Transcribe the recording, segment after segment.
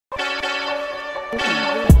I'm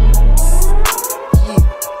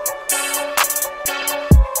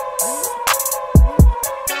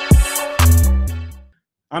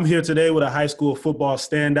here today with a high school football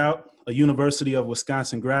standout, a University of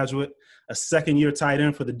Wisconsin graduate, a second-year tight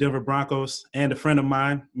end for the Denver Broncos, and a friend of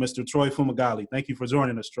mine, Mr. Troy Fumagalli. Thank you for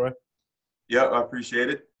joining us, Troy. Yeah, I appreciate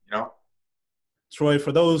it. Troy,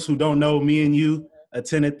 for those who don't know, me and you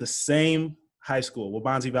attended the same high school,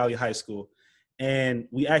 Waubonsie Valley High School, and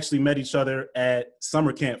we actually met each other at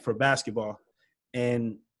summer camp for basketball.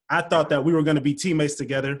 And I thought that we were going to be teammates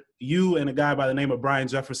together. You and a guy by the name of Brian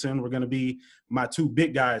Jefferson were going to be my two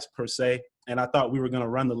big guys, per se, and I thought we were going to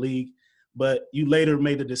run the league. But you later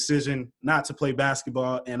made the decision not to play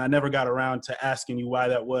basketball, and I never got around to asking you why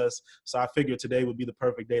that was. So I figured today would be the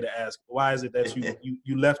perfect day to ask, why is it that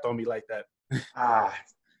you left on me like that?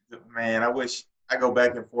 Man, I go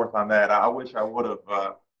back and forth on that. I wish I would have.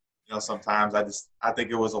 Sometimes I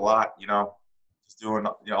think it was a lot. Just doing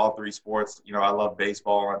all three sports. I love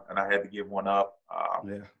baseball, and I had to give one up.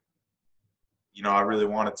 I really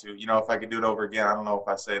wanted to. If I could do it over again, I don't know if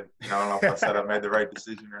I said I made the right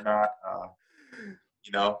decision or not.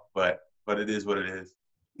 But it is what it is.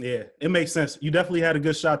 Yeah, it makes sense. You definitely had a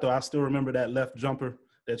good shot, though. I still remember that left jumper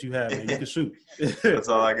that you had, man. You could shoot. That's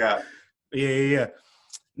all I got. Yeah.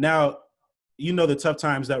 Now, the tough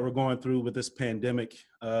times that we're going through with this pandemic.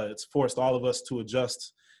 It's forced all of us to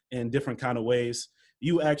adjust in different kind of ways.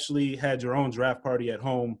 You actually had your own draft party at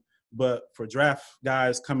home, but for draft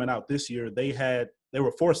guys coming out this year, they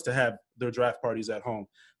were forced to have their draft parties at home.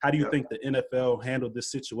 How do you think the NFL handled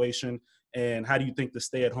this situation, and how do you think the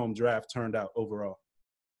stay-at-home draft turned out overall?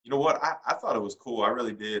 You know what? I thought it was cool. I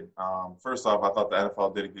really did. First off, I thought the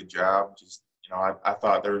NFL did a good job. Just, I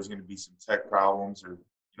thought there was going to be some tech problems or,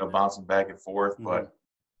 bouncing back and forth. Mm-hmm. But,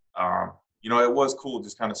 it was cool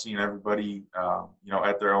just kind of seeing everybody,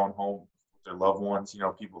 at their own home with their loved ones,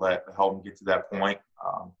 people that helped them get to that point.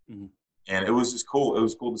 And it was just cool. It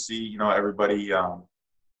was cool to see, everybody,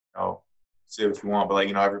 say what you want, but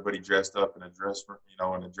everybody dressed up in a dress room,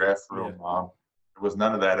 in a draft room. Yeah. There was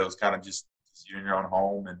none of that. It was kind of just you're in your own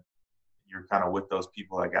home and you're kind of with those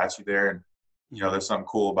people that got you there. And, there's something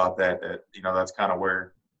cool about that, that's kind of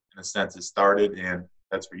where, in a sense, it started, and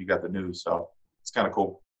that's where you got the news. So it's kind of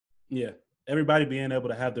cool. Yeah. Everybody being able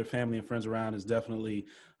to have their family and friends around is definitely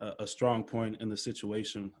a strong point in the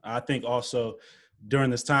situation. I think also during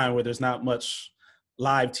this time where there's not much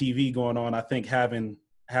live TV going on, I think having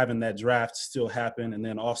that draft still happen, and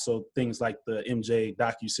then also things like the MJ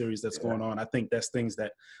docuseries that's going on, I think that's things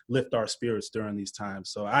that lift our spirits during these times.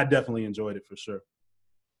 So I definitely enjoyed it for sure.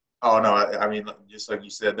 Oh, no, I mean, just like you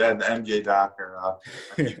said, that and the MJ doc are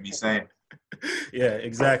keeping me sane. Yeah,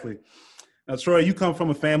 exactly. Now, Troy, you come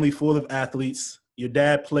from a family full of athletes. Your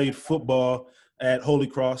dad played football at Holy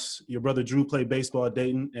Cross. Your brother Drew played baseball at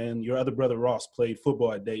Dayton, and your other brother Ross played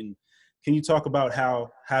football at Dayton. Can you talk about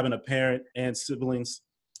how having a parent and siblings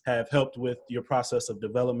have helped with your process of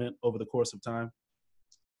development over the course of time?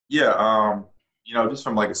 Yeah, just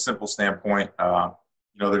from like a simple standpoint,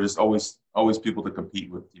 there's just always people to compete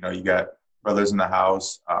with. You got brothers in the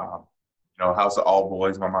house, house of all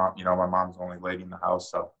boys. My mom's the only lady in the house.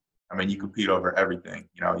 So, I mean, you compete over everything.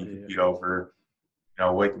 You compete over,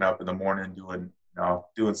 waking up in the morning,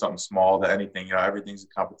 doing something small to anything. Everything's a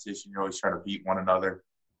competition. You're always trying to beat one another.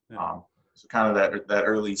 Yeah. So kind of that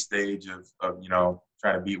early stage of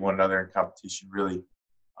trying to beat one another in competition really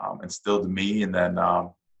instilled in me. And then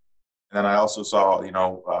I also saw,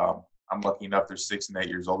 I'm lucky enough they're 6 and 8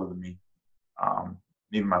 years older than me.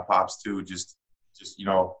 Even my pops too, just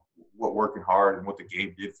what working hard and what the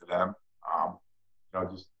game did for them.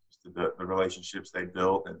 Just the relationships they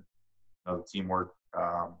built and the teamwork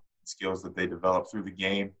skills that they developed through the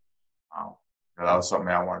game. That was something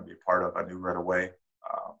I wanted to be a part of. I knew right away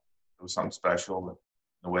it was something special, and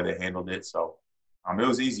the way they handled it. So it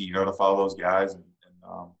was easy, to follow those guys and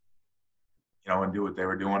do what they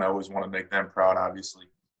were doing. I always want to make them proud, obviously.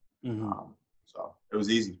 Mm-hmm. So it was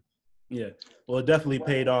easy. Yeah, well, it definitely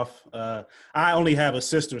paid off. I only have a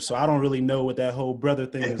sister, so I don't really know what that whole brother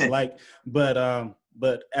thing is like. But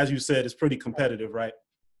as you said, it's pretty competitive, right?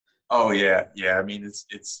 Oh yeah. I mean,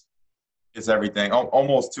 it's everything.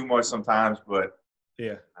 Almost too much sometimes, but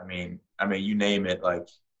yeah. I mean, you name it, like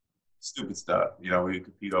stupid stuff. We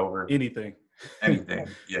compete over anything.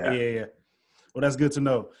 Yeah. Yeah. Well, that's good to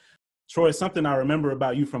know. Troy, something I remember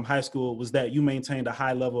about you from high school was that you maintained a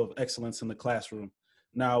high level of excellence in the classroom.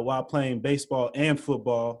 Now, while playing baseball and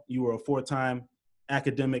football, you were a 4-time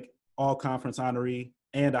academic all-conference honoree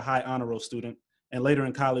and a high honor roll student. And later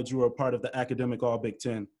in college, you were a part of the academic All-Big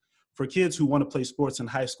Ten. For kids who want to play sports in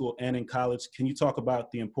high school and in college, can you talk about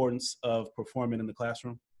the importance of performing in the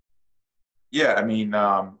classroom? Yeah, I mean,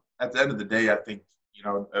 at the end of the day, I think,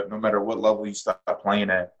 no matter what level you start playing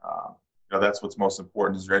at, that's what's most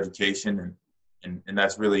important is your education, and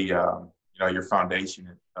that's really, your foundation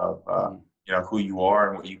of, who you are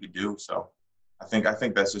and what you could do. So I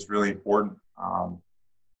think that's just really important.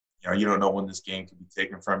 You don't know when this game could be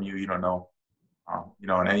taken from you. You don't know,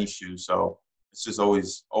 in any shoes. So it's just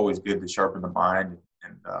always good to sharpen the mind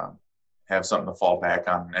and have something to fall back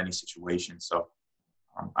on in any situation. So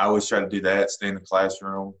I always try to do that, stay in the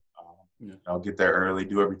classroom, get there early,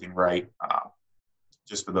 do everything right,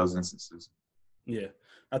 just for those instances. Yeah,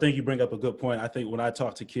 I think you bring up a good point. I think when I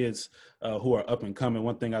talk to kids who are up and coming,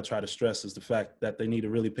 one thing I try to stress is the fact that they need to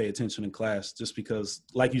really pay attention in class, just because,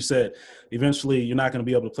 like you said, eventually you're not going to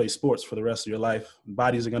be able to play sports for the rest of your life.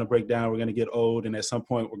 Bodies are going to break down. We're going to get old. And at some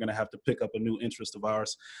point, we're going to have to pick up a new interest of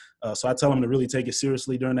ours. So I tell them to really take it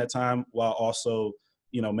seriously during that time while also,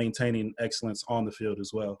 maintaining excellence on the field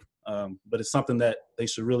as well. But it's something that they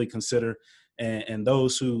should really consider. And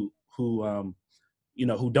those who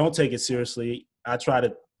don't take it seriously, I try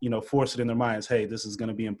to, force it in their minds, hey, this is going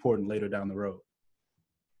to be important later down the road.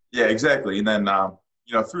 Yeah, exactly. And then,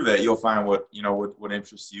 through that, you'll find what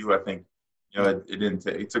interests you. I think,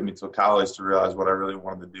 it took me to college to realize what I really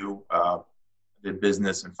wanted to do. I did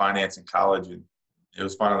business and finance in college, and it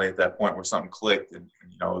was finally at that point where something clicked, and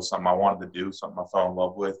it was something I wanted to do, something I fell in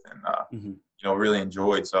love with, and, really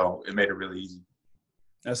enjoyed. So it made it really easy.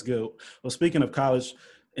 That's good. Well, speaking of college,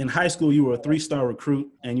 in high school, you were a 3-star recruit,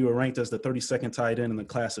 and you were ranked as the 32nd tight end in the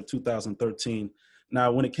class of 2013.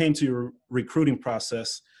 Now, when it came to your recruiting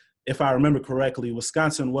process, if I remember correctly,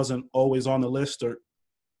 Wisconsin wasn't always on the list or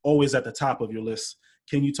always at the top of your list.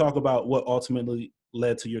 Can you talk about what ultimately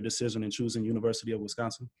led to your decision in choosing University of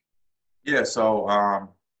Wisconsin? Yeah. So, I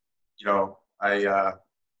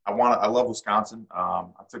love Wisconsin. I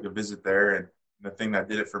took a visit there, and the thing that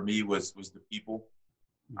did it for me was the people.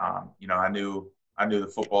 I knew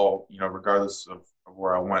the football, regardless of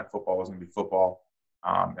where I went, football was going to be football.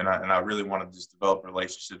 And I really wanted to just develop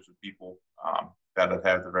relationships with people that I'd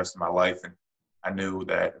have the rest of my life. And I knew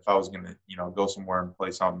that if I was going to, go somewhere and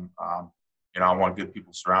play something, I want good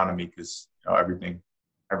people surrounding me because,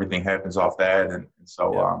 everything happens off that. And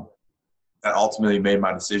so that ultimately made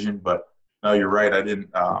my decision. But no, you're right. I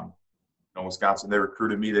didn't, Wisconsin, they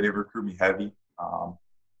recruited me. They didn't recruit me heavy.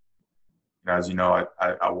 As you know,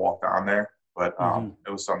 I walked on there. But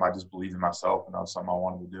it was something I just believed in myself, and that was something I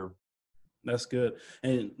wanted to do. That's good.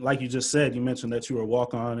 And like you just said, you mentioned that you were a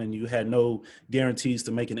walk-on and you had no guarantees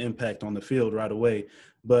to make an impact on the field right away.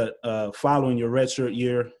 But following your redshirt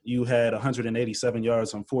year, you had 187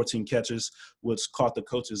 yards on 14 catches, which caught the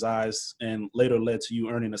coach's eyes and later led to you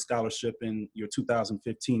earning a scholarship in your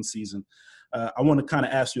 2015 season. I want to kind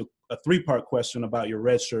of ask you a 3-part question about your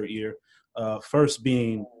redshirt year. First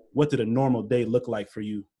being, what did a normal day look like for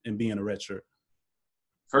you in being a redshirt?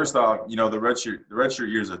 First off, the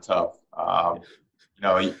redshirt years are tough.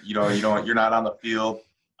 You're not on the field,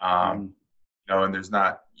 and there's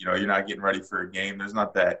not, you're not getting ready for a game. There's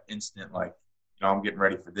not that instant, like, I'm getting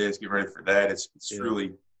ready for this, getting ready for that. It's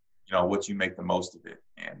truly, what you make the most of it.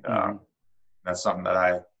 And that's something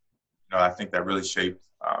that I think that really shaped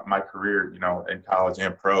my career, in college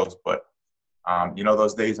and pros. But,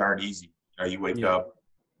 those days aren't easy. You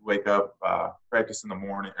wake up, practice in the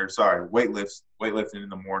morning, weightlifting in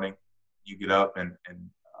the morning. You get up and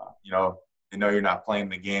they know you're not playing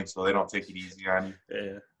the game, so they don't take it easy on you.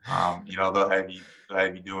 Yeah. They'll have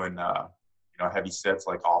you doing, heavy sets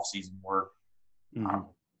like off-season work.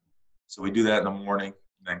 So we do that in the morning,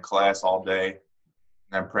 and then class all day, and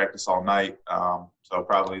then practice all night. So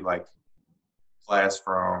probably like class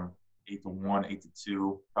from 8 to 1, 8 to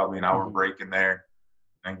 2, probably an hour break in there,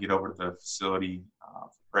 and get over to the facility for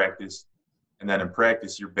practice. And then in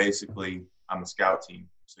practice, you're basically on the scout team.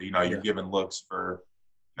 So, you're given looks for,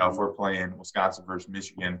 if we're playing Wisconsin versus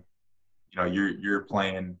Michigan, you're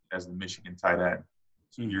playing as the Michigan tight end.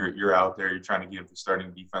 So you're out there, you're trying to give the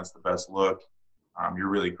starting defense the best look. You're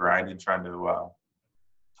really grinding, trying to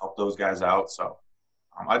help those guys out. So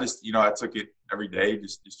I just, I took it every day,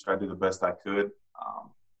 just try to do the best I could.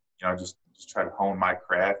 Just try to hone my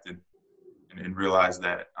craft and realize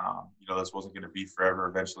that, this wasn't going to be forever.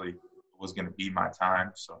 Eventually, it was going to be my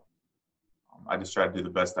time. So I just try to do the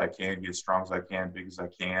best I can, get as strong as I can, big as I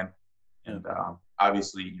can. And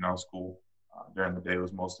obviously, school during the day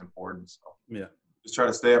was most important. So just try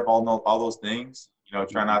to stay up all those things.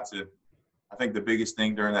 Try not to. I think the biggest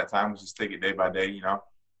thing during that time was just take it day by day. Don't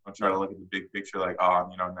try to look at the big picture like,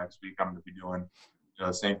 next week I'm going to be doing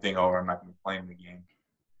the same thing over. I'm not going to be playing the game.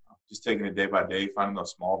 just taking it day by day, finding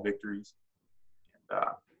those small victories, and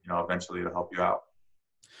eventually it'll help you out.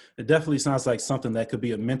 It definitely sounds like something that could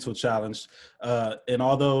be a mental challenge. And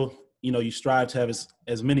although, you strive to have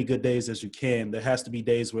as many good days as you can, there has to be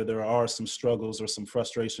days where there are some struggles or some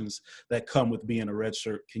frustrations that come with being a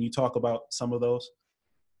redshirt. Can you talk about some of those?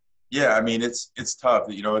 Yeah, I mean, it's tough.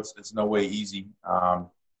 It's no way easy.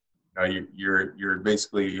 You're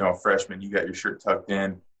basically, freshman. You got your shirt tucked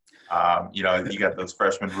in. You got those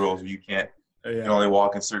freshman rules where you can only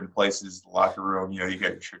walk in certain places, the locker room. You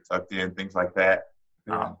got your shirt tucked in, things like that.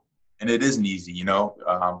 Yeah. And it isn't easy.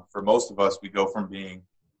 For most of us, we go from being,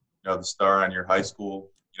 the star on your high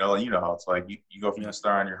school. How it's like. You go from the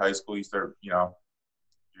star on your high school. You start, you're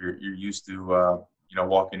used to,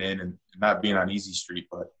 walking in and not being on easy street,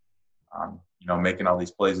 but making all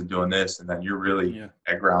these plays and doing this, and then you're really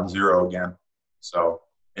at ground zero again. So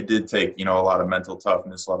it did take, a lot of mental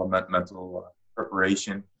toughness, a lot of mental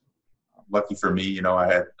preparation. Lucky for me,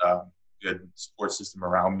 I had a good support system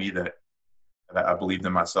around me that I believed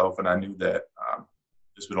in myself, and I knew that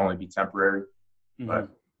this would only be temporary. Mm-hmm. But,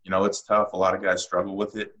 it's tough. A lot of guys struggle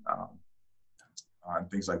with it and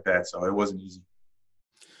things like that. So it wasn't easy.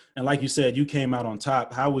 And like you said, you came out on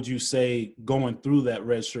top. How would you say going through that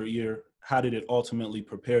redshirt year, how did it ultimately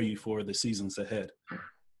prepare you for the seasons ahead?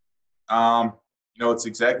 It's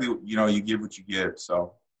exactly, you give what you give.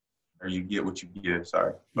 So, or you get what you give,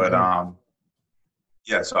 sorry. But,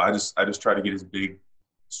 so I just try to get as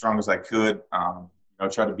strong as I could.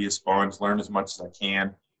 Try to be a sponge, learn as much as I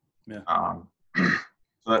can. Yeah.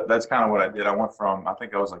 So that's kind of what I did. I went from, I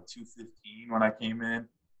think I was like 215 when I came in.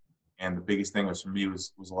 And the biggest thing was for me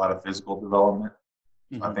was a lot of physical development.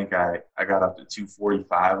 Mm-hmm. I think I got up to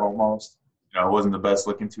 245 almost. It wasn't the best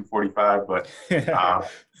looking 245, but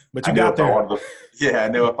but you got there. I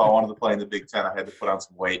knew if I wanted to play in the Big Ten, I had to put on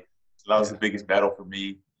some weight. So that was the biggest battle for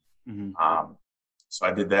me. Mm-hmm. So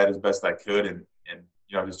I did that as best I could, and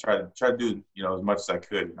just try to do as much as I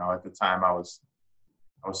could. At the time I was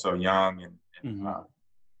so young, and mm-hmm.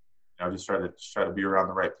 Just try to be around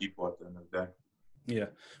the right people at the end of the day. Yeah.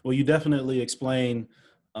 Well, you definitely explain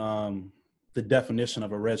the definition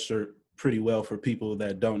of a red shirt pretty well for people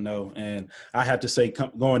that don't know. And I have to say,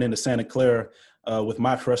 going into Santa Clara with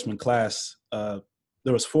my freshman class, there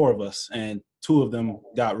was 4 of us, and 2 of them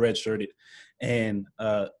got redshirted. And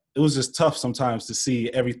it was just tough sometimes to see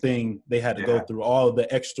everything they had to go through, all of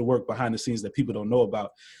the extra work behind the scenes that people don't know about.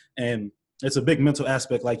 And it's a big mental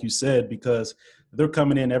aspect, like you said, because they're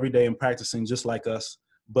coming in every day and practicing just like us,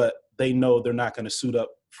 but they know they're not going to suit up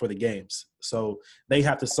for the games. So they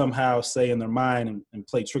have to somehow say in their mind and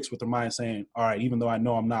play tricks with their mind saying, all right, even though I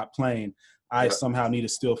know I'm not playing, I somehow need to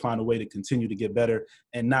still find a way to continue to get better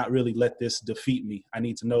and not really let this defeat me. I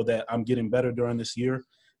need to know that I'm getting better during this year,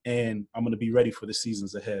 and I'm going to be ready for the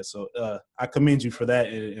seasons ahead. So I commend you for that.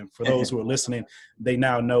 And for those who are listening, they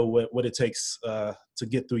now know what it takes to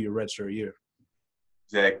get through your redshirt year.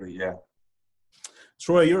 Exactly, yeah.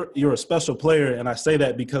 Troy, you're a special player, and I say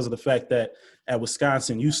that because of the fact that at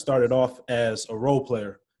Wisconsin you started off as a role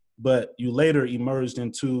player, but you later emerged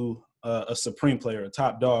into a supreme player, a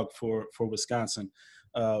top dog for Wisconsin.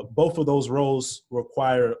 Both of those roles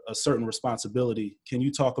require a certain responsibility. Can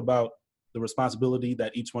you talk about the responsibility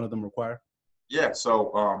that each one of them require? Yeah,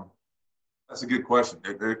 so that's a good question.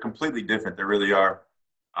 They're completely different. They really are.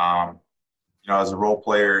 As a role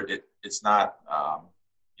player, it's not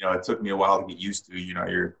it took me a while to get used to. You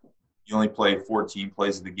only play 14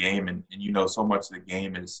 plays of the game, and so much of the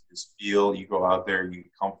game is feel. You go out there, you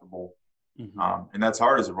get comfortable, and that's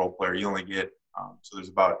hard as a role player. You only get so there's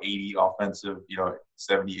about 80 offensive,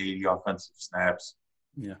 70, 80 offensive snaps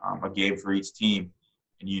a game for each team,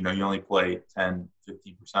 and you only play 10,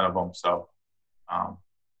 15% of them. So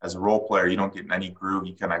as a role player, you don't get in any groove.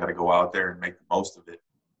 You kind of got to go out there and make the most of it.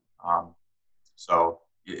 So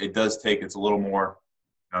it does take. It's a little more.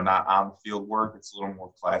 Not on the field work. It's a little more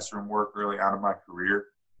classroom work early on in my career.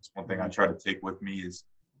 It's one thing I try to take with me is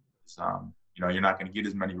you're not going to get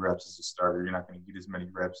as many reps as a starter. You're not going to get as many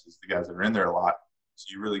reps as the guys that are in there a lot.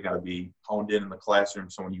 So you really got to be honed in the classroom.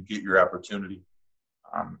 So when you get your opportunity,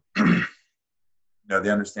 they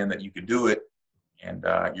understand that you can do it, and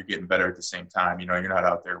you're getting better at the same time. You're not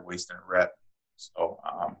out there wasting a rep. So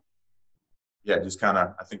just kind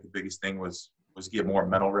of, I think the biggest thing was get more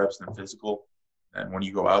mental reps than physical. And when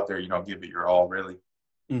you go out there, give it your all, really.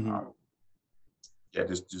 Mm-hmm.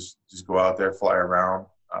 Just go out there, fly around.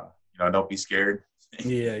 Don't be scared.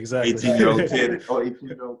 Yeah, exactly. 18-year-old kid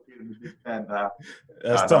in the Big Ten.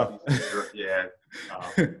 That's tough. That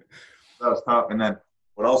was tough. And then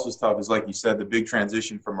what else was tough is, like you said, the big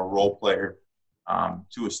transition from a role player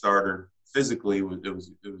to a starter physically, it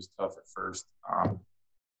was tough at first,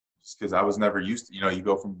 just because I was never used to. You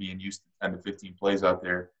go from being used to 10 to 15 plays out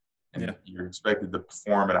there, and Yeah. you're expected to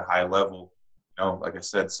perform at a high level. Like I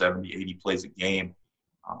said, 70, 80 plays a game.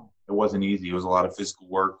 It wasn't easy. It was a lot of physical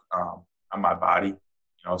work on my body.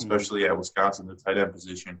 Especially at Wisconsin, the tight end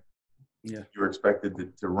position. Yeah. You were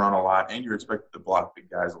expected to run a lot, and you're expected to block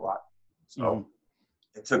big guys a lot. So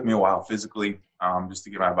it took me a while physically, just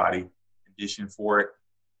to get my body conditioned for it,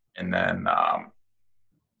 and then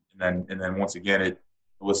once again, it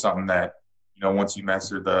was something that once you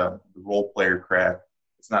master the role player craft,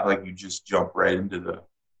 it's not like you just jump right into the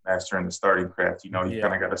mastering the starting craft. You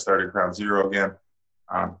kind of got to start at ground zero again.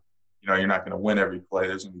 You're not going to win every play.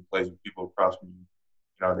 There's going to be plays with people across from you.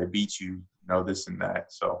 They beat you. This and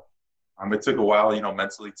that. So it took a while,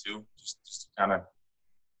 mentally too, just to kind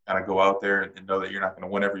of go out there and know that you're not going to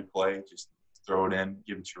win every play. Just throw it in,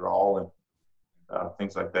 give it your all, and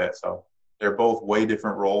things like that. So they're both way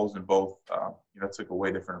different roles, and both took a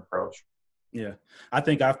way different approach. Yeah, I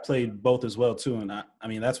think I've played both as well too, and I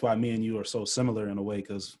mean that's why me and you are so similar in a way,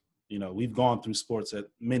 because we've gone through sports at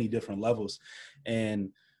many different levels,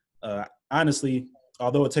 and honestly,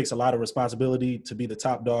 although it takes a lot of responsibility to be the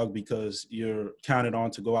top dog because you're counted on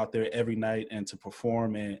to go out there every night and to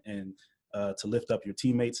perform and to lift up your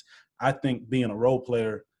teammates, I think being a role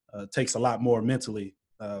player takes a lot more mentally.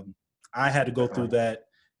 I had to go through that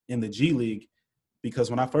in the G League, because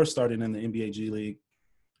when I first started in the NBA G League,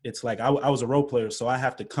 it's like I was a role player, so I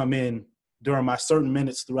have to come in during my certain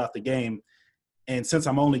minutes throughout the game. And since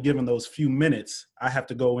I'm only given those few minutes, I have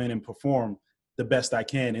to go in and perform the best I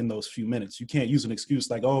can in those few minutes. You can't use an excuse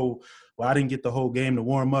like, oh, well, I didn't get the whole game to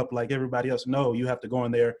warm up like everybody else. No, you have to go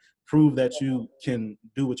in there, prove that you can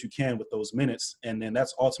do what you can with those minutes. And then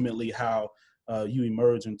that's ultimately how you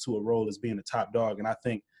emerge into a role as being a top dog. And I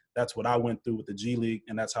think that's what I went through with the G League,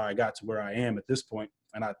 and that's how I got to where I am at this point.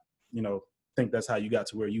 And I, think that's how you got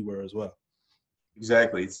to where you were as well.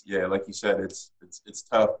 Exactly. Like you said, it's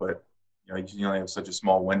tough, but you only have such a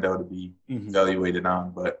small window to be evaluated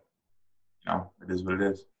on. But it is what it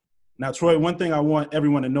is. Now, Troy, one thing I want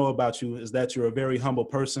everyone to know about you is that you're a very humble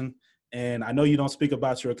person, and I know you don't speak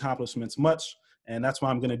about your accomplishments much, and that's why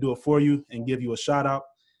I'm going to do it for you and give you a shout out.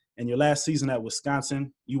 In your last season at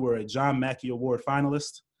Wisconsin, you were a John Mackey Award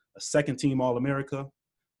finalist, a second-team All-America,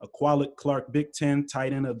 a Quallet Clark Big Ten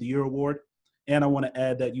Tight End of the Year Award, and I want to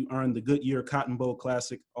add that you earned the Goodyear Cotton Bowl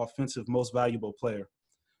Classic Offensive Most Valuable Player.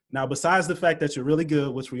 Now, besides the fact that you're really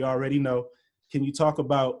good, which we already know, can you talk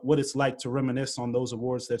about what it's like to reminisce on those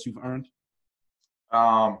awards that you've earned?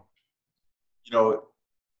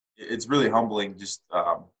 It's really humbling, just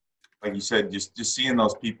like you said, just seeing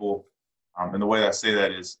those people. And the way I say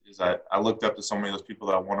that is I looked up to so many of those people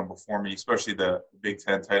that won them before me, especially the Big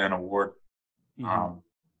Ten Tight End Award.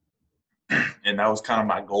 And that was kind of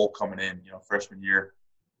my goal coming in, freshman year,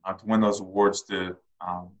 to win those awards, to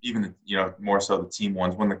even, more so the team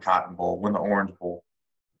ones, win the Cotton Bowl, win the Orange Bowl.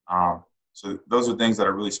 So those are things that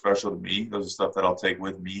are really special to me. Those are stuff that I'll take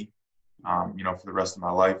with me, for the rest of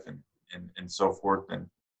my life and so forth. And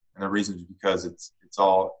the reason is because it's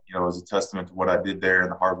all, as a testament to what I did there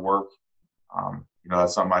and the hard work.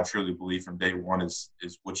 That's something I truly believe from day one is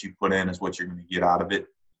what you put in is what you're going to get out of it.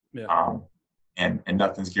 Yeah. And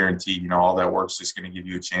nothing's guaranteed. All that work's just going to give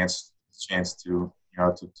you a chance to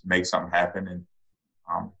make something happen. And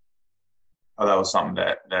that was something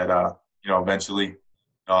that eventually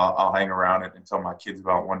I'll hang around and tell my kids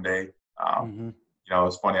about one day.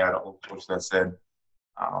 It's funny. I had a coach that said,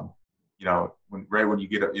 when you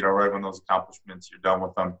get, right when those accomplishments, you're done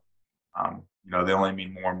with them, they only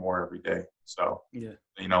mean more and more every day. So,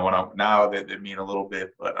 now they mean a little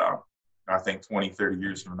bit, but I think 20, 30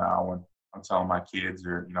 years from now, when I'm telling my kids,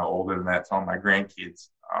 or, older than that, telling my grandkids,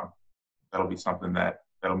 that'll be something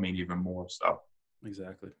that'll mean even more. So.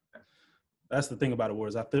 Exactly. That's the thing about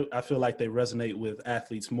awards. I feel like they resonate with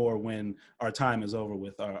athletes more when our time is over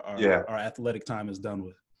with, our athletic time is done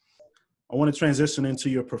with. I want to transition into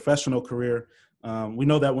your professional career. We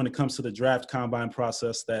know that when it comes to the draft combine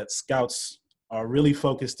process, that scouts are really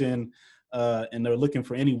focused in and they're looking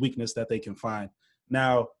for any weakness that they can find.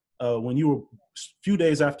 Now, when you were a few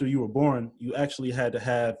days after you were born, you actually had to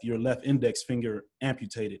have your left index finger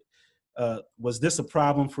amputated. Was this a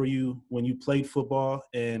problem for you when you played football,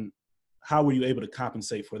 and how were you able to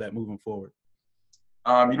compensate for that moving forward?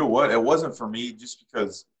 You know what? It wasn't for me, just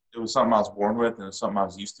because it was something I was born with and it was something I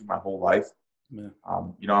was used to my whole life. Yeah.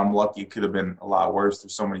 I'm lucky. It could have been a lot worse.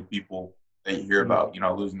 There's so many people that you hear about,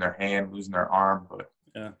 losing their hand, losing their arm, but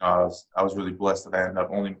I was really blessed that I ended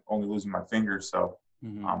up only losing my finger. So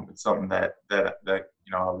it's something that I've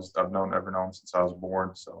ever known since I was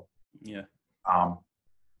born. So Yeah.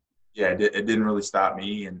 Yeah, it didn't really stop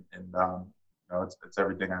me, and it's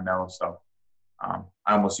everything I know. So I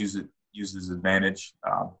almost used it as advantage.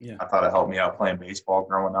 Yeah. I thought it helped me out playing baseball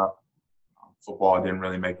growing up. Football didn't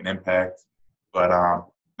really make an impact, but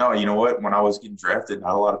no, you know what? When I was getting drafted,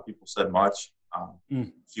 not a lot of people said much. A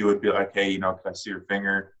few would be like, "Hey, can I see your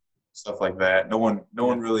finger?" Stuff like that. No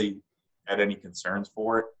one really had any concerns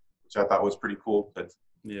for it, which I thought was pretty cool. Because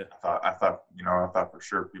I thought for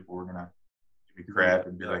sure people were gonna give me crap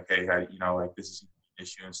and be like, "Hey, like this is an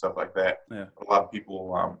issue," and stuff like that. Yeah. A lot of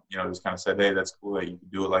people, just kind of said, "Hey, that's cool that you can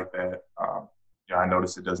do it like that." I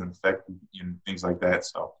noticed it doesn't affect you and things like that.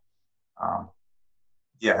 So,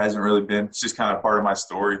 it hasn't really been. It's just kind of part of my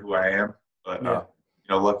story, who I am. But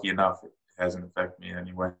lucky enough, it hasn't affected me in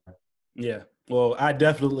any way. Yeah. Well, I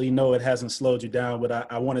definitely know it hasn't slowed you down, but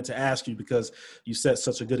I wanted to ask you because you set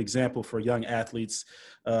such a good example for young athletes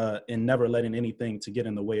in never letting anything to get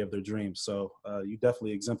in the way of their dreams. So you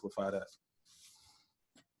definitely exemplify that.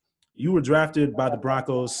 You were drafted by the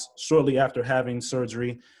Broncos shortly after having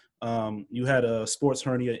surgery. You had a sports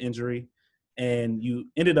hernia injury, and you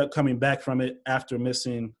ended up coming back from it after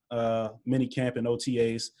missing mini camp and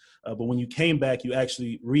OTAs. But when you came back, you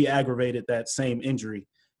actually re-aggravated that same injury,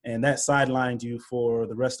 and that sidelined you for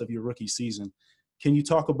the rest of your rookie season. Can you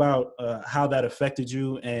talk about how that affected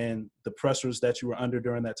you and the pressures that you were under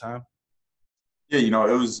during that time? Yeah,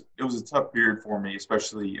 it was a tough period for me,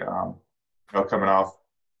 especially coming off,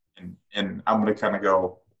 and I'm going to kind of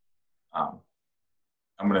go.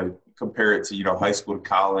 I'm going to compare it to high school to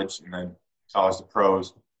college, and then college to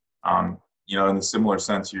pros. In a similar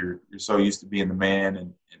sense, you're so used to being the man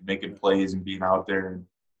and making plays and being out there and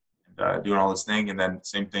doing all this thing, and then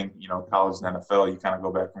same thing, college and NFL, you kind of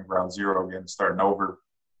go back from ground zero again, starting over.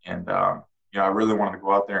 And I really wanted to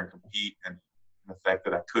go out there and compete, and the fact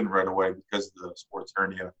that I couldn't right away because of the sports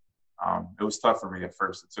hernia, it was tough for me at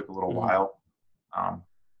first. It took a little while.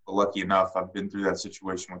 But lucky enough, I've been through that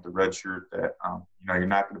situation with the red shirt that, you're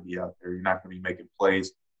not going to be out there. You're not going to be making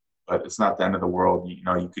plays, but it's not the end of the world. You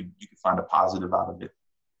could find a positive out of it.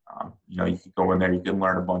 You could go in there, you can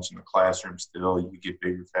learn a bunch in the classroom still. You could get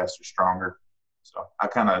bigger, faster, stronger. So I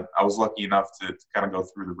was lucky enough to kind of go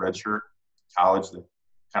through the red shirt college that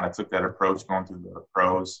kind of took that approach going through the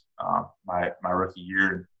pros my rookie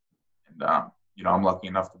year. And I'm lucky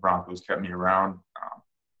enough the Broncos kept me around.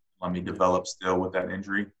 Let me develop still with that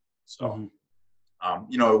injury. So,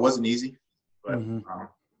 it wasn't easy, but it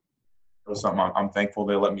was something I'm thankful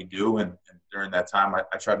they let me do. And during that time,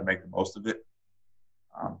 I tried to make the most of it.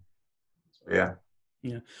 Yeah.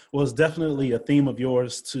 Yeah. Well, it's definitely a theme of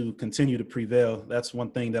yours to continue to prevail. That's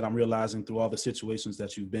one thing that I'm realizing through all the situations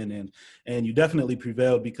that you've been in. And you definitely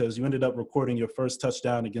prevailed because you ended up recording your first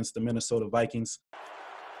touchdown against the Minnesota Vikings.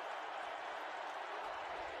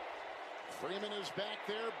 Freeman is back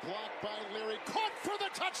there, blocked by Leary, caught for the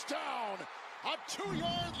touchdown! A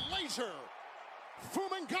 2-yard laser!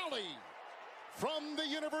 Fumagalli from the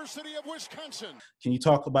University of Wisconsin. Can you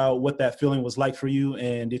talk about what that feeling was like for you,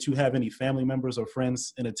 and did you have any family members or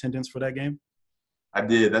friends in attendance for that game? I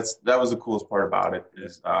did. That was the coolest part about it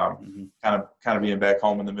is kind of being back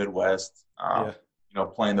home in the Midwest.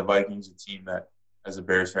 Playing the Vikings, a team that as a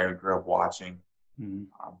Bears fan we grew up watching.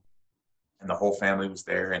 And the whole family was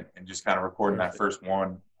there, and just kind of recording that first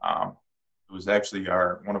one. It was actually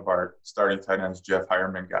one of our starting tight ends, Jeff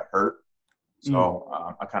Hireman, got hurt.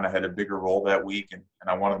 So I kind of had a bigger role that week, and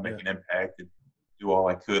I wanted to make an impact and do all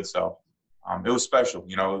I could. So it was special.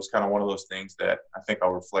 It was kind of one of those things that I think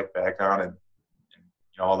I'll reflect back on, and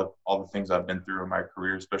all the things I've been through in my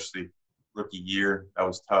career, especially rookie year. That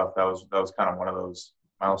was tough. That was kind of one of those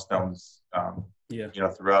milestones.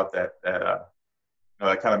 Throughout that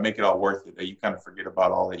kind of make it all worth it. That you kind of forget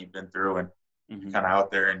about all that you've been through, and you're kind of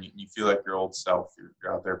out there, and you feel like your old self.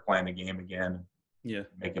 You're out there playing the game again,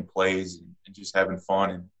 making plays and just having fun,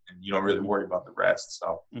 and you don't really worry about the rest.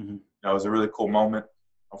 So it was a really cool moment.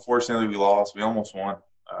 Unfortunately, we lost. We almost won.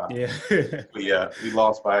 We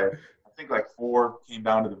lost by I think like 4. Came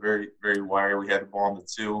down to the very very wire. We had the ball on the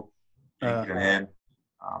 2. Didn't get it in.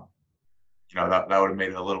 That would have made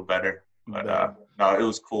it a little better. But no, it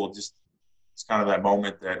was cool. Just it's kind of that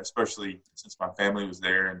moment that, especially since my family was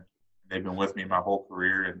there and they've been with me my whole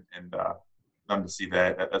career, and them to see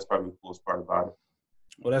that's probably the coolest part about it.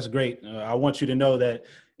 Well, that's great. I want you to know that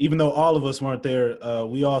even though all of us weren't there,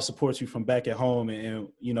 we all support you from back at home, and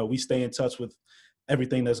we stay in touch with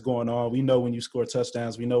everything that's going on. We know when you score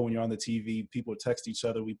touchdowns. We know when you're on the TV. People text each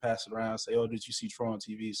other. We pass it around, say, "Oh, did you see Troy on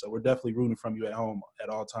TV?" So we're definitely rooting from you at home at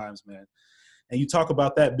all times, man. And you talk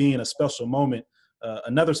about that being a special moment.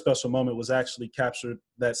 Another special moment was actually captured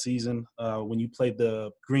that season when you played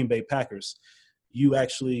the Green Bay Packers. You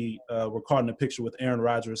actually were caught in a picture with Aaron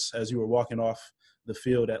Rodgers as you were walking off the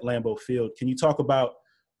field at Lambeau Field. Can you talk about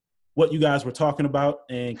what you guys were talking about,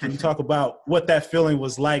 and can you talk about what that feeling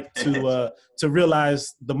was like to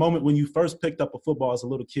realize the moment when you first picked up a football as a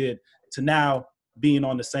little kid to now being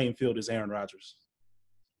on the same field as Aaron Rodgers?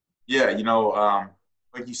 Yeah,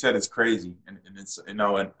 like you said, it's crazy, and it's and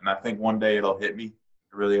I think one day it'll hit me.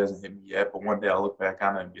 It really hasn't hit me yet, but one day I'll look back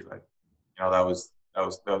on it and be like, that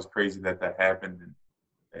was crazy that happened,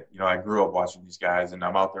 and I grew up watching these guys, and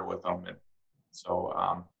I'm out there with them, and so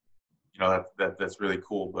that's really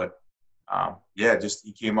cool. But just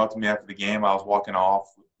he came up to me after the game. I was walking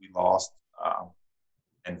off. We lost,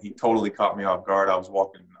 and he totally caught me off guard. I was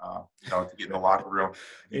walking, to get in the locker room.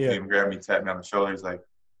 He came and grabbed me, tapped me on the shoulder. He's like,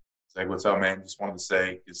 "What's up, man? Just wanted to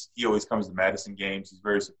say," because he always comes to Madison games. He's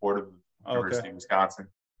very supportive of the University of Wisconsin.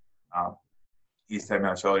 He's tapped me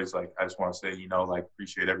on the shoulder. He's like, "I just want to say,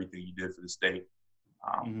 appreciate everything you did for the state,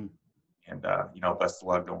 and best of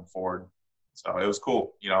luck going forward." So it was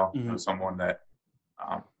cool. It was someone that,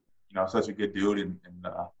 such a good dude and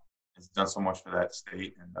has done so much for that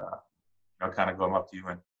state, and kind of going up to you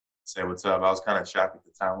and say what's up. I was kind of shocked at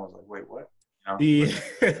the time. I was like, "Wait, what?"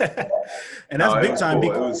 Yeah. And that's big time.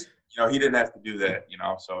 Cool. It was, he didn't have to do that,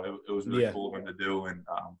 so it was really cool of him to do.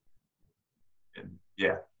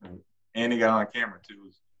 And he got on camera too. It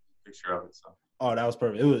was a picture of it. So. Oh, that was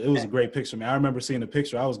perfect. It was a great picture, man. I remember seeing the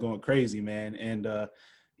picture. I was going crazy, man. And,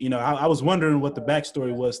 I was wondering what the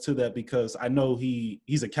backstory was to that, because I know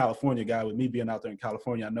he's a California guy. With me being out there in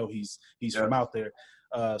California, I know he's from out there.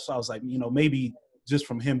 So I was like, maybe just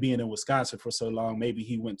from him being in Wisconsin for so long, maybe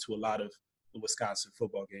he went to a lot of the Wisconsin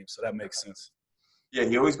football games. So that makes sense. Yeah,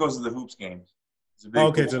 he always goes to the hoops games. He's a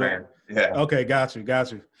big hoops fan. Yeah. Okay, got you.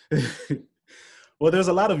 Well, there's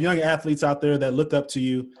a lot of young athletes out there that look up to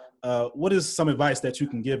you. What is some advice that you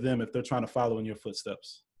can give them if they're trying to follow in your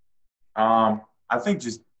footsteps? I think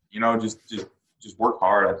just work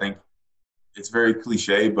hard. I think it's very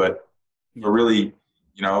cliche, but really,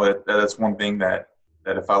 that's one thing that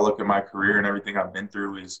if I look at my career and everything I've been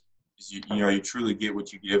through is you truly get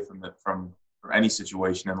what you give from any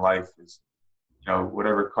situation in life. Is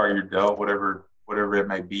whatever card you're dealt, whatever it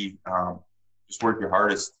may be, just work your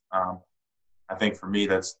hardest. I think for me,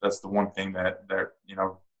 that's the one thing that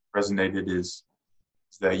resonated is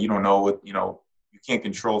that you don't know what you can't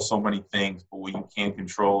control so many things, but what you can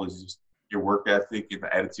control is just your work ethic and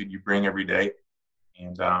the attitude you bring every day.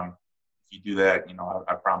 And if you do that,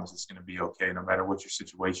 I promise it's going to be okay, no matter what your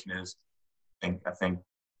situation is. I think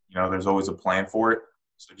there's always a plan for it.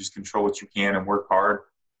 So just control what you can and work hard,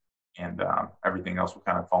 and everything else will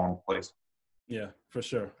kind of fall into place. Yeah, for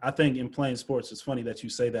sure. I think in playing sports, it's funny that you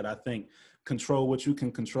say that. I think control what you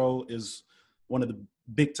can control is one of the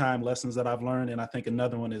big time lessons that I've learned. And I think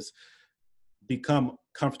another one is become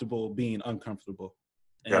comfortable being uncomfortable.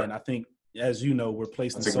 And I think, as you know, we're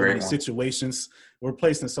placed in so many situations. We're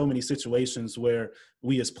placed in so many situations where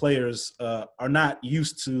we as players are not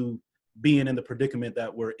used to being in the predicament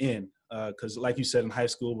that we're in. Because like you said, in high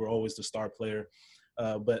school, we're always the star player.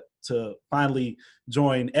 But to finally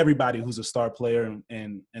join everybody who's a star player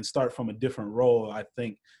and start from a different role, I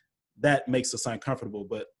think that makes us uncomfortable.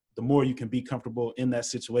 But the more you can be comfortable in that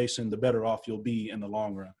situation, the better off you'll be in the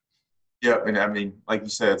long run. Yeah, and I mean, like you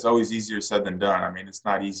said, it's always easier said than done. I mean, it's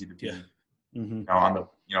not easy to be, on the,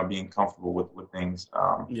 being comfortable with things.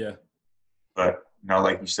 But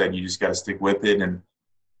like you said, you just got to stick with it and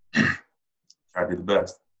try to do the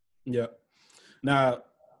best. Yeah. Now,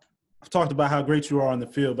 I've talked about how great you are on the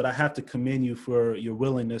field, but I have to commend you for your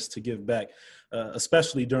willingness to give back,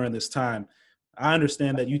 especially during this time. I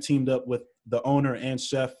understand that you teamed up with the owner and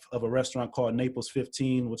chef of a restaurant called Naples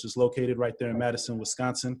 15, which is located right there in Madison,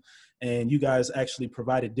 Wisconsin. And you guys actually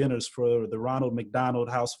provided dinners for the Ronald McDonald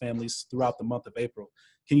House families throughout the month of April.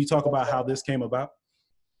 Can you talk about how this came about?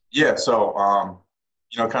 Yeah, so,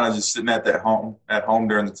 kind of just sitting at home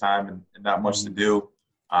during the time and not much to do.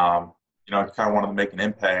 I kind of wanted to make an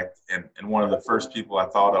impact. And one of the first people I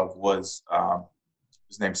thought of was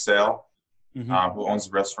his name's Sal, who owns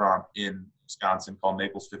a restaurant in Wisconsin called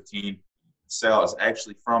Naples 15. Sal is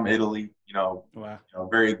actually from Italy,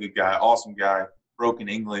 very good guy, awesome guy, broken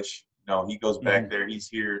English. He goes back there. He's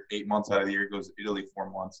here 8 months out of the year, goes to Italy 4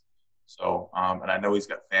 months. So, and I know he's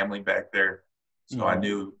got family back there. So I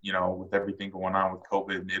knew, with everything going on with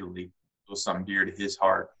COVID in Italy, it was something dear to his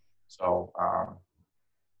heart. So,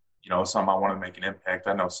 something I want to make an impact.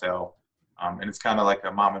 I know Sal. And it's kind of like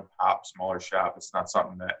a mom and pop, smaller shop. It's not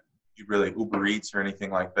something that you really Uber Eats or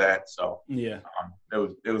anything like that. So,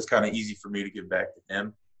 it was kind of easy for me to give back to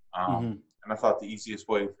him. And I thought the easiest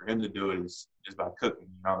way for him to do it is by cooking.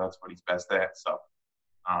 That's what he's best at. So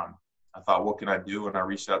I thought, what can I do? And I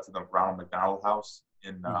reached out to the Ronald McDonald House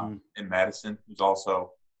in Madison, who's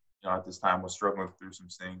also, at this time was struggling through some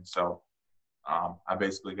things. So I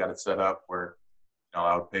basically got it set up where,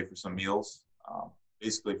 I would pay for some meals,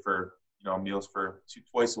 basically for, meals for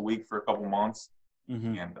twice a week for a couple months.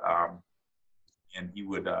 And he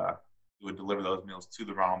would deliver those meals to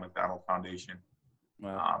the Ronald McDonald Foundation.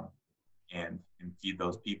 Wow. And feed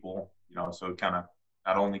those people, so it kind of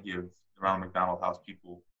not only give the Ronald McDonald House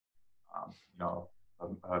people,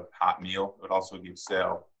 a hot meal, but also give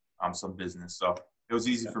Sal some business. So it was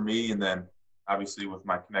easy for me. And then obviously with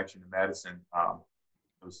my connection to Madison,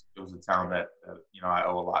 it was a town that I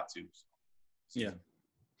owe a lot to. So. Yeah.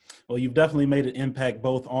 Well, you've definitely made an impact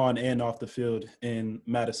both on and off the field in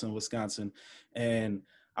Madison, Wisconsin. And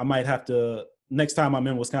I might have to, next time I'm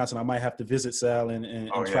in Wisconsin, I might have to visit Sal and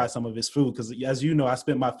try some of his food. Because as you know, I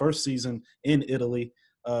spent my first season in Italy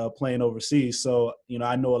playing overseas. So,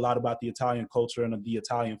 I know a lot about the Italian culture and the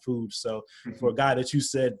Italian food. So for a guy that you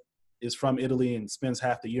said is from Italy and spends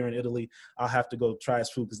half the year in Italy, I'll have to go try his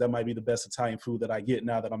food because that might be the best Italian food that I get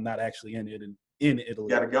now that I'm not actually in Italy. You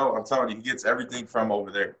got to go. I'm telling you, he gets everything from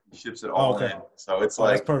over there. He ships it all in. So it's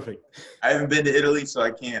that's perfect. I haven't been to Italy, so I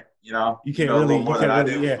can't, you can't know really, a little more than I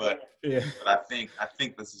do. But I think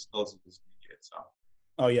this is close as this can get. So.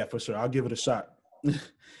 Oh yeah, for sure. I'll give it a shot.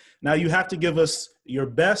 Now you have to give us your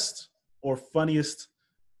best or funniest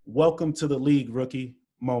welcome to the league rookie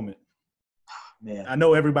moment. Man, I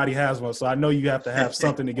know everybody has one, so I know you have to have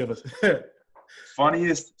something to give us.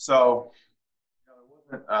 Funniest, so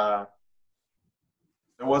there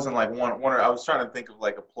wasn't like one. I was trying to think of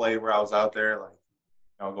like a play where I was out there,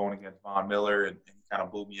 like going against Von Miller, and he kind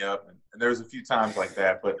of blew me up. And there was a few times like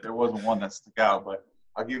that, but there wasn't one that stuck out. But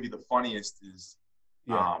I'll give you the funniest is,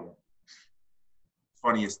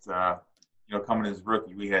 coming as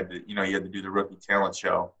rookie, we had to, you had to do the rookie talent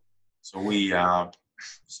show. So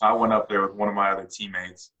so I went up there with one of my other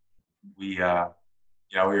teammates. We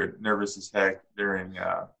were nervous as heck during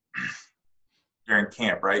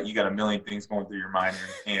camp, right? You got a million things going through your mind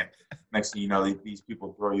during camp. Next thing you know, these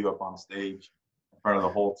people throw you up on stage in front of the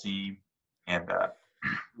whole team, and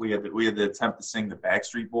we had to attempt to sing the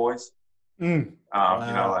Backstreet Boys.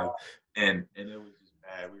 Wow. And it was just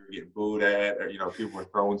bad. We were getting booed at, or people were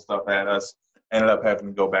throwing stuff at us. Ended up having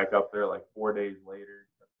to go back up there like 4 days later.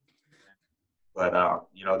 But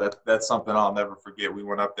that's something I'll never forget. We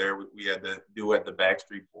went up there. We had to duet the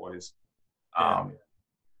Backstreet Boys.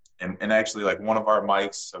 And actually, like, one of our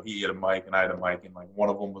mics, so he had a mic and I had a mic, and like one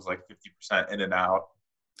of them was like 50% in and out.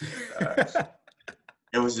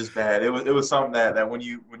 It was just bad. It was something that when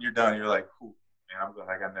you're done, you're like, "Ooh, man, I'm glad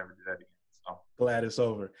I got never do that again." So glad it's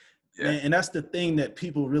over. Yeah. And that's the thing that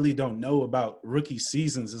people really don't know about rookie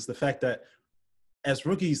seasons is the fact that as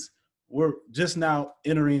rookies, we're just now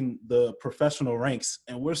entering the professional ranks,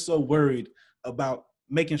 and we're so worried about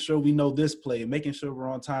making sure we know this play, making sure we're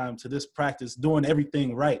on time to this practice, doing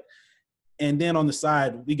everything right. And then on the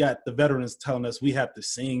side, we got the veterans telling us we have to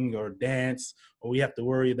sing or dance, or we have to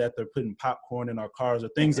worry that they're putting popcorn in our cars or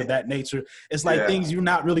things of that nature. It's like things you're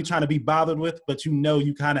not really trying to be bothered with, but you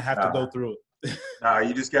kind of have to go through it. No,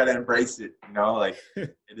 you just got to embrace it. Like,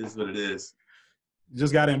 it is what it is. You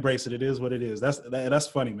just got to embrace it. It is what it is. That's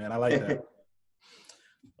funny, man. I like that.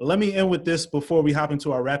 Let me end with this before we hop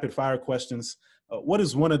into our rapid fire questions. What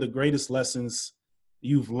is one of the greatest lessons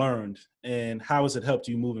you've learned, and how has it helped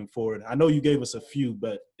you moving forward? I know you gave us a few,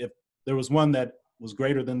 but if there was one that was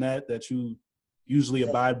greater than that you usually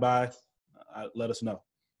abide by, let us know.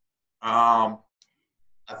 I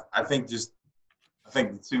think the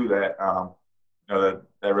two that that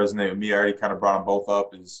resonate with me. I already kind of brought them both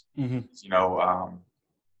up. Is you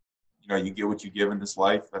get what you give in this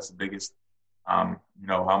life. That's the biggest. How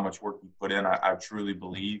much work you put in. I truly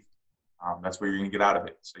believe that's where you're going to get out of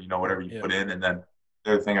it. So whatever you put in, and then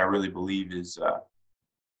the other thing I really believe is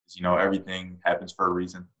everything happens for a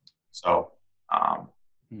reason. So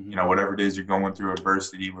whatever it is you're going through,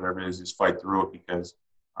 adversity, whatever it is, just fight through it, because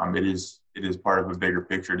it is part of a bigger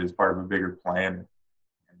picture. It is part of a bigger plan,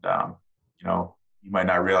 and you might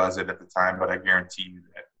not realize it at the time, but I guarantee you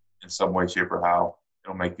that in some way, shape, or how,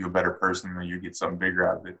 it'll make you a better person, or you get something bigger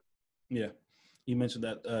out of it. Yeah. You mentioned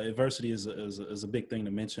that adversity is a big thing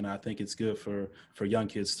to mention. I think it's good for young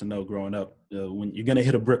kids to know growing up. When you're going to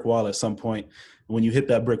hit a brick wall at some point, when you hit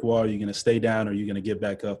that brick wall, you're going to stay down or you're going to get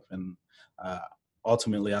back up. And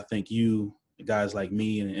ultimately, I think you, guys like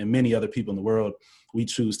me and many other people in the world, we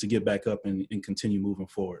choose to get back up and continue moving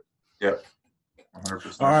forward. Yep.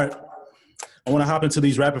 100%. All right. I want to hop into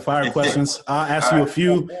these rapid fire questions. I'll ask you a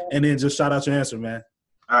few and then just shout out your answer, man.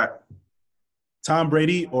 All right. Tom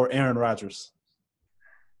Brady or Aaron Rodgers?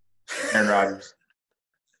 Aaron Rodgers.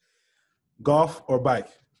 Golf or bike?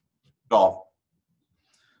 Golf.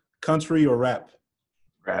 Country or rap?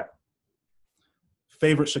 Rap.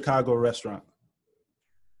 Favorite Chicago restaurant?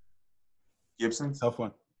 Gibson's. Tough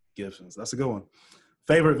one. Gibson's. That's a good one.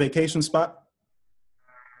 Favorite vacation spot?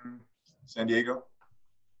 San Diego.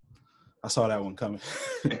 I saw that one coming.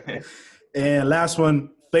 And last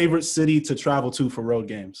one, favorite city to travel to for road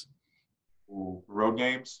games? Ooh, road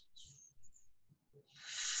games.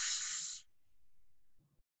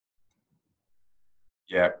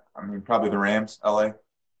 Yeah, I mean, probably the Rams, LA.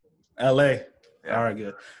 LA. Yeah. All right,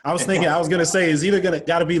 good. I was thinking, I was going to say, it's either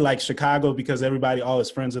got to be like Chicago because everybody, all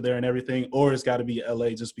his friends are there and everything, or it's got to be LA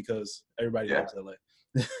just because everybody loves LA.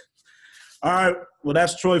 All right. Well,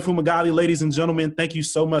 that's Troy Fumagalli, ladies and gentlemen. Thank you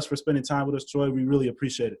so much for spending time with us, Troy. We really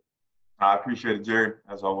appreciate it. I appreciate it, Jared,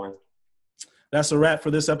 as always. That's a wrap for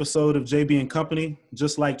this episode of JB and Company.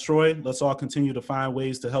 Just like Troy, let's all continue to find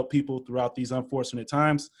ways to help people throughout these unfortunate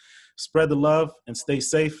times. Spread the love and stay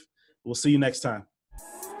safe. We'll see you next time.